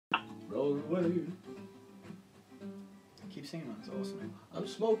rolling away. Keep singing, man. It's awesome. I'm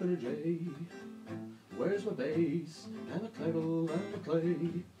smoking a J. Where's my bass? And a clavel and a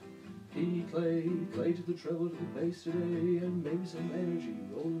clay. Key clay, clay to the treble to the bass today, and maybe some energy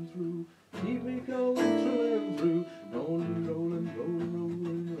rolling through. Keep me going through and through. Rolling, rolling, rolling,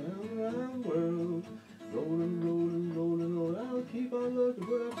 rolling round, round the world. Rolling, rolling, rolling, rolling. I'll keep on looking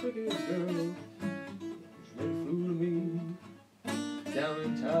for that prettiest girl. She flew to me down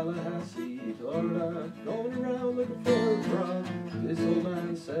in Tallahassee, Florida, going around looking for a bride. This old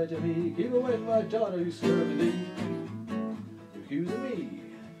man said to me, keep away from my daughter, you scurvy. You're accusing me.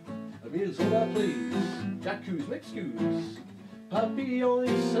 I mean, so that please, Jack Coos, make excuse. Papi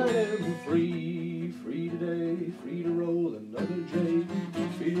only set him free, free today, free to roll another J.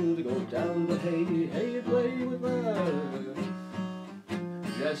 Feel to go down to the hay, hay to play with my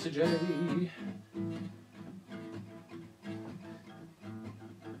Jesse J.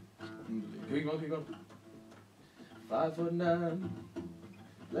 Keep going. 5'9",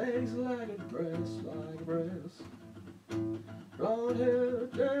 legs like a breast. Blonde hair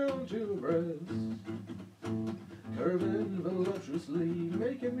down to her breast, curving voluptuously,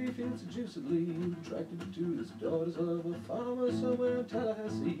 making me feel seducedly attracted to this daughters of a farmer somewhere in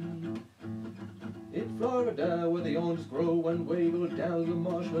Tallahassee. In Florida, where the oranges grow and wave down the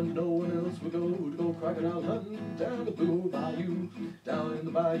marsh when no one else would go crocodile hunting down the Blue Bayou, down in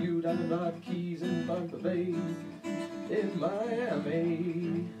the bayou, down in the Keys and Tampa Bay, in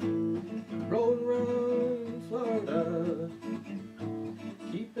Miami, rolling around Florida,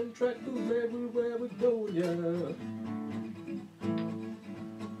 keeping track of everywhere we go, yeah.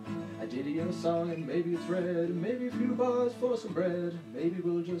 I did hear a song and maybe a thread, maybe a few bars for some bread. Maybe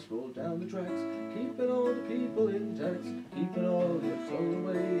we'll just roll down the tracks, keeping all the people intact, keeping all the flow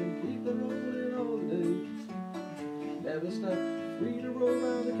away and keeping rolling all the day. Never stop, free to roll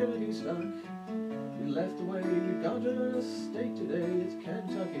around the Kennedy stock. We left away, we've gone to the state today, it's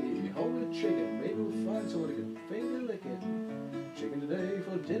Kentucky. Holy chicken, maybe we'll find someone who can finger lick it. Chicken today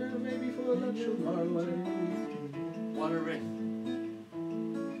for dinner, maybe for lunch tomorrow. What a riff.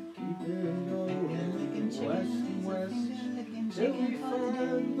 Keep it going, west and west, till we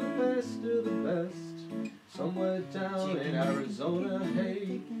find the best of the best. Somewhere down in Arizona,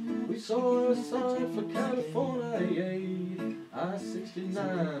 hey, we saw a sign for California, yay.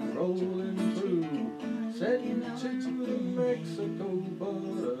 I-69 rolling through, setting to the Mexico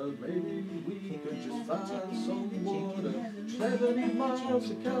border. Maybe we could just find some water. 70 miles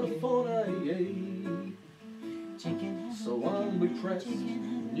to California, yay. So on we pressed,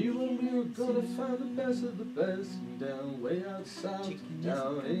 knew when we were gonna find the best of the best. Down way out south,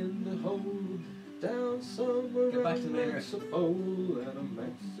 down in the hole, down somewhere in Mexico, and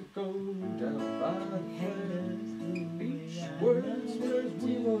Mexico, down by the beach, where's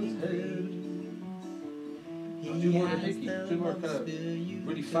we was headed. Two more hickey, two more kind of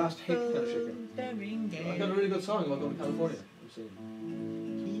really fast hick kind of chicken. I got a really good song about going to California. I'm saying.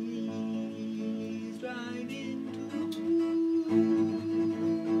 He's driving to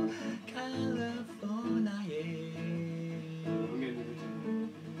California, yeah.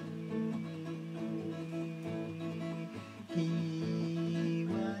 He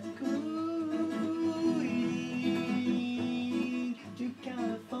was going to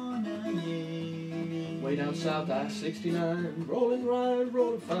California, yeah. Way down south, I-69, rolling right,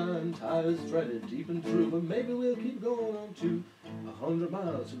 rolling fine, tires threaded deep and through, but maybe we'll keep going on to 100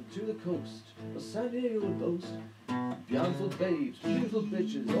 miles to the coast of San Diego would boast. Beautiful babes, beautiful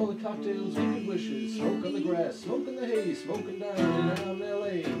bitches, all the cocktails we could wishes, smoke on the grass, smoke in the hay, smoking down and out in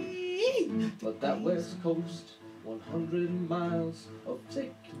L.A. But that west coast, 100 miles of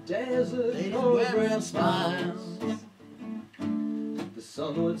thick desert, wearing smiles. The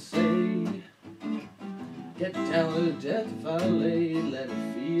sun would say, get down to death if I lay, let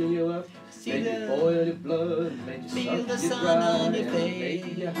it feel you up, make you boil your blood, make you feel the suck you sun dry, on your and face.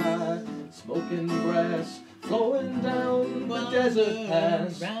 make you high, smoking grass, flowing down the desert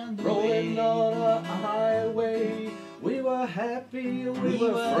pass, rolling on a highway. We were happy and we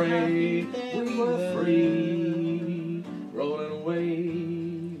were free, we were free, rolling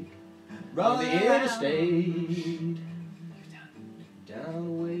away on the interstate, down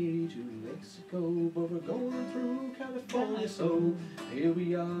away to Mexico, but we're going through California, so here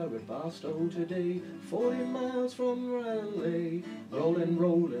we are at Barstow today, 40 miles from Raleigh, rolling,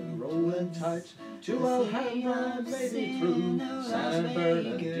 rolling, rolling tight to Alhambra, maybe through San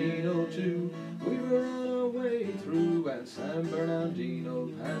Bernardino too. We were on our way through, and San Bernardino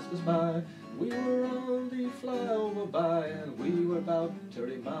passed us by. We were on the flyover by, and we were about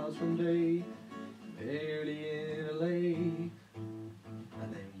 30 miles from day, barely in LA. And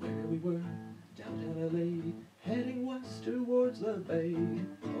then where we were downtown LA, heading west towards the bay,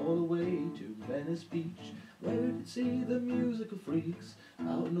 all the way to Venice Beach, where we could see the musical freaks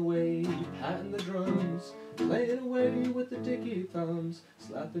out and away, patting the drums, playing away with the dicky thumbs,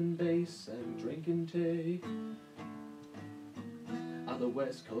 slapping bass and drinking tea. On the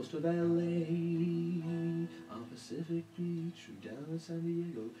west coast of LA, on Pacific Beach, down in San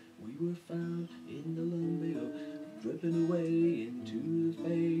Diego, we were found in the lumbago, dripping away into the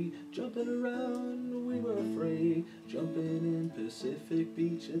bay, jumping around, we were afraid, jumping in Pacific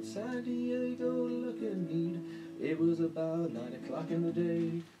Beach at San Diego, looking neat. It was about 9 o'clock in the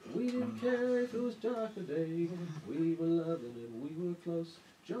day, we didn't care if it was dark or day, we were loving it, we were close,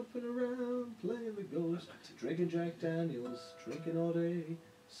 jumping around, playing the ghost, drinking Jack Daniels, drinking all day,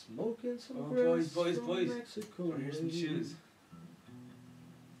 smoking some grass boys, from Mexico. Oh, here's some tunes.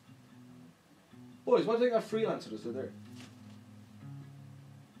 Boys, what do you think that freelancer just did there?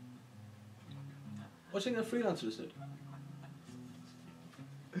 What do you think that freelancer just did?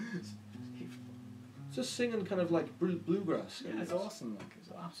 Just singing kind of like bluegrass. Yeah, it's awesome. Like,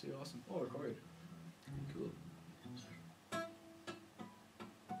 it's absolutely awesome. Oh, recorded. Cool.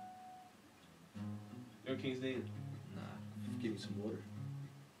 Your King's name. Nah, give me some water,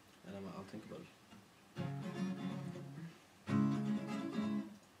 and I'll think about it.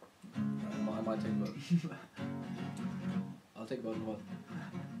 I might think about it. I'll think about it in what?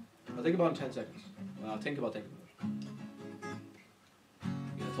 I'll think about it in 10 seconds. Well, I'll think about thinking about it.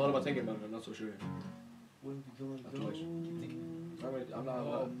 Yeah, I thought about thinking about it. I'm not so sure. Where we going? Have to wait. I'm not.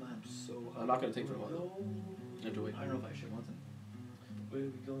 Oh man, I'm so high. I'm not going to think for a while. I have to wait. I don't know if I should want them. Where we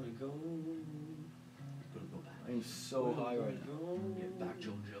gonna go? Gonna go back. I'm so high right now. Go. Get back,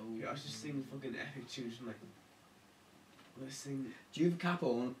 JoJo. Yeah, I should sing fucking epic tunes from like. I'm gonna sing. Do you have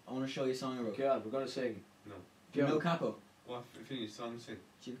capo? I want to show you a song I wrote. Okay, we're gonna sing. No. Do you know capo? What? Finish song sing.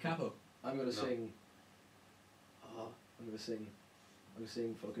 Do you have capo? I'm gonna No. sing. I'm gonna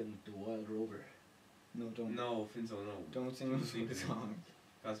sing fucking The Wild Rover. No, don't. No, Finzo, no. Don't sing Don't the sing it. song.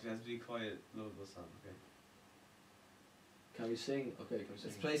 Guys, we have to be quiet. Lovable song, okay? Can we sing? Okay, can we sing?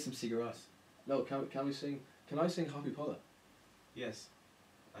 Let's play some cigarettes. No, can we sing? Can I sing Happy Paula? Yes.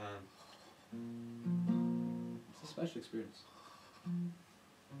 It's a special experience. And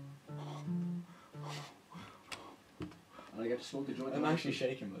I get to smoke a joint. I'm actually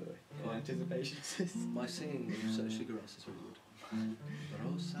shaking, by the way. Yeah. In anticipation. My singing of cigarettes is really good.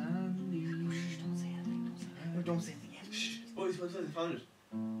 Rosandy. Don't say anything. No, don't say anything yet. Shh. Boys, I found it. Is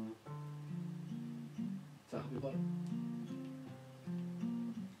that Happy Paula?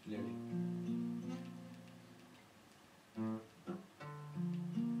 Nearly. No,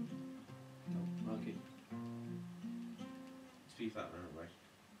 wrong key. It's B flat, right?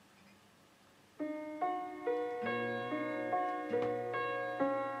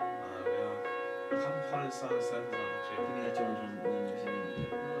 Yeah. Happy Paula's song itself is on actually. Give me that joint when you're singing with it.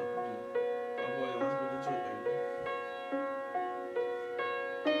 Oh boy, I want to go to the joint.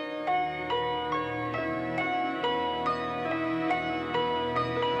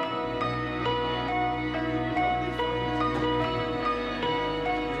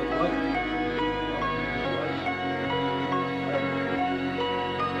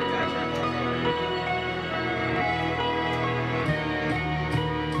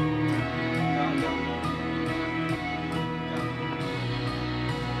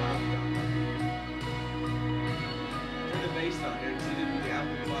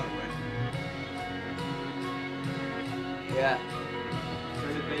 Yeah.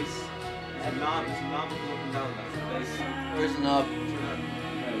 There's a bass. There's a knob. There's a knob that goes up and down. That's the bass. Where's the knob?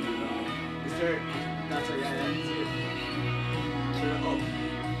 Is there? That's right. Yeah, yeah. See it. Turn it up.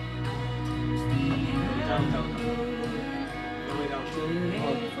 Down, down, down. Go way down. Up.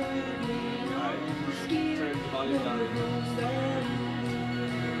 Alright. Turn the volume down.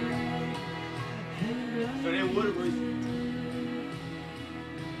 Turn in wood, boys.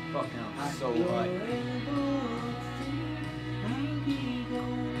 Fuck now. So high.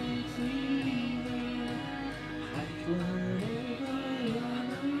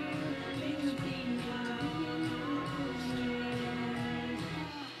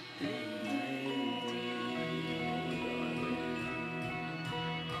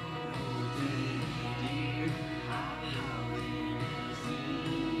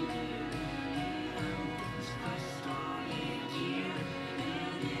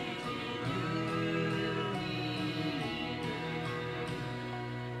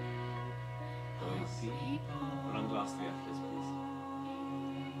 But I'm lost the after this, please.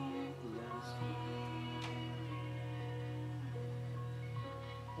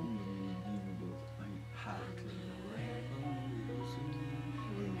 Unbelievable. I'm hacked.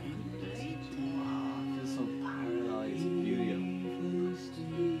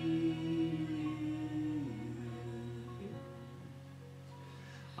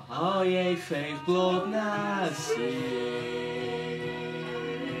 blood nasty.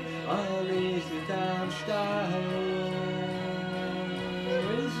 Alles mit am Stall.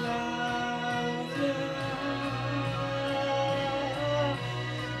 Is lauter.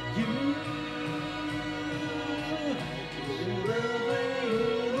 You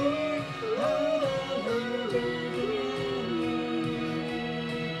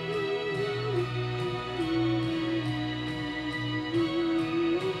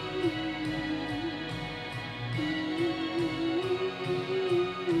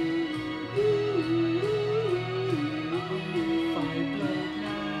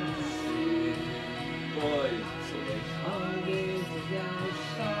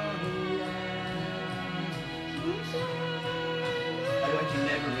I've actually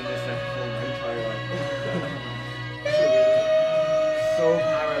never been this happy before in my entire life. So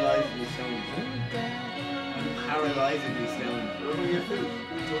paralyzingly stoned. I'm paralyzingly stoned. We're gonna get food.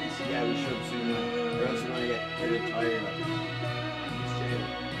 Yeah, we should soon, man. Or else we're gonna get really tired. Like. It's jail.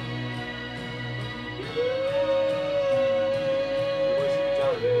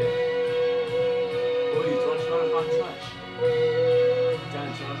 Boys, do you want to try hot trash? Dan,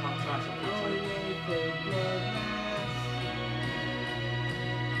 do you want hot trash? I'm gonna try it.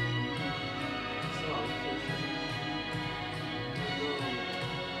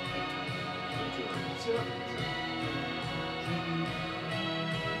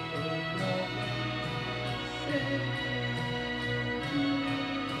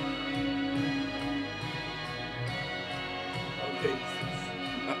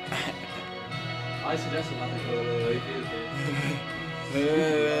 I suggested that they go.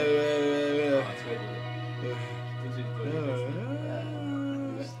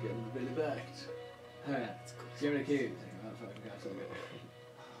 Give it a key.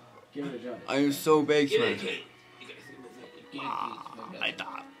 Give it a job. I'm so baked, man.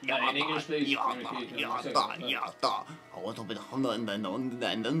 In English, please. Give it a key. I want to be the Honda in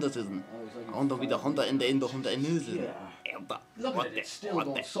the season. I want to be the Honda in the season. Look at it, it's still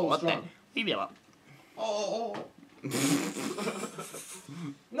going so strong. Oh.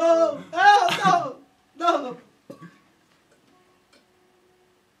 No! Oh, no! No!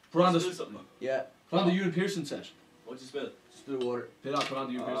 Put on Do the, something. Yeah. put on the Ewan Pearson set. What'd you spill? Spill water. Put on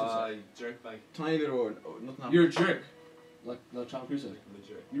the Ewan Pearson set. Jerk bag. Tiny bit of water. Oh, nothing happened. You're a jerk. Like Tom Cruise said. I'm a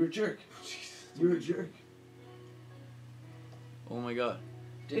jerk. You're a jerk. You're a jerk. Oh my god.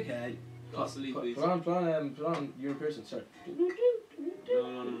 Dickhead. Lost the lead, please. Put on Ewan Pearson set. No.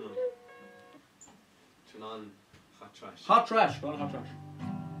 Turn on hot trash. Hot trash. Put on hot trash.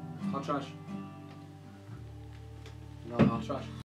 Hot trash. No, hot trash.